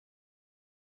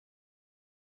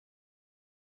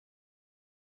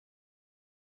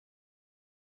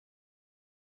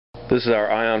This is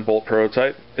our ion bolt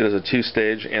prototype. It is a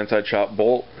two-stage anti-chop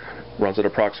bolt. Runs at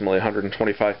approximately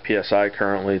 125 psi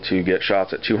currently to get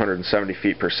shots at 270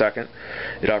 feet per second.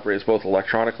 It operates both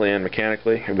electronically and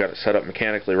mechanically. I've got it set up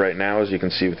mechanically right now, as you can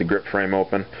see with the grip frame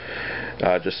open,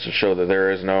 just to show that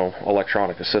there is no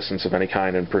electronic assistance of any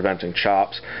kind in preventing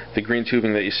chops. The green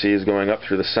tubing that you see is going up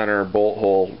through the center bolt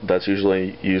hole that's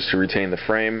usually used to retain the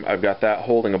frame. I've got that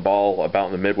holding a ball about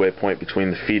in the midway point between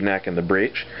the feed neck and the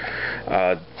breech.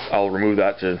 I'll remove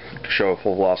that to show a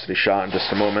full velocity shot in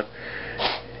just a moment.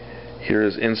 Here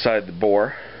is inside the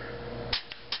bore.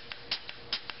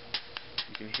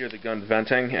 You can hear the gun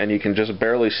venting, and you can just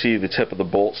barely see the tip of the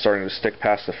bolt starting to stick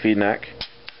past the feed neck.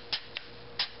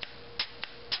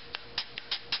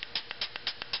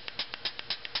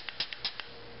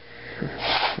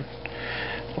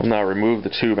 I'll now remove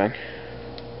the tubing.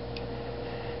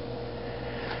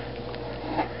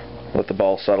 Let the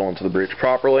ball settle into the breech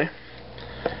properly.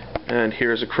 And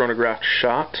here's a chronographed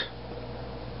shot.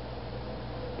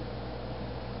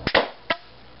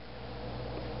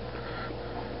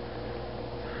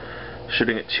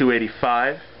 Shooting at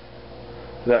 285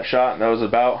 for that shot, and that was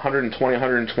about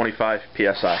 120-125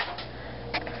 psi.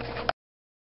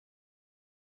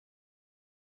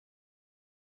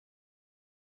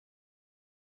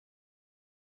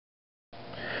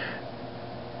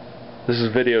 This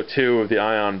is video 2 of the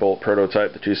ion bolt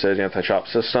prototype, the two-stage anti-chop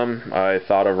system. I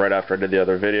thought of right after I did the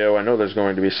other video. I know there's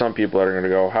going to be some people that are going to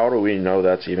go, how do we know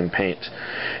that's even paint?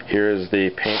 Here is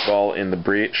the paintball in the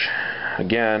breech.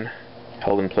 Again,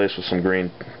 held in place with some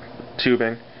green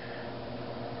tubing.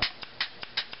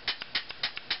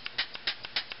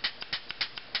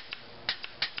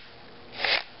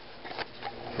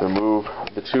 Remove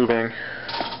the tubing.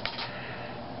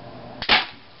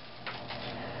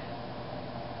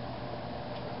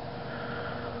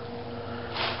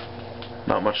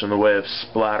 Not much in the way of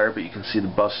splatter, but you can see the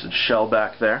busted shell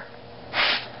back there.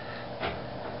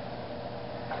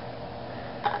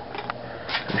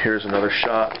 And here's another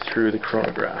shot through the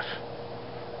chronograph.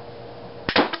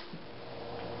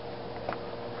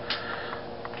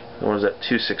 That one's at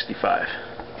 265.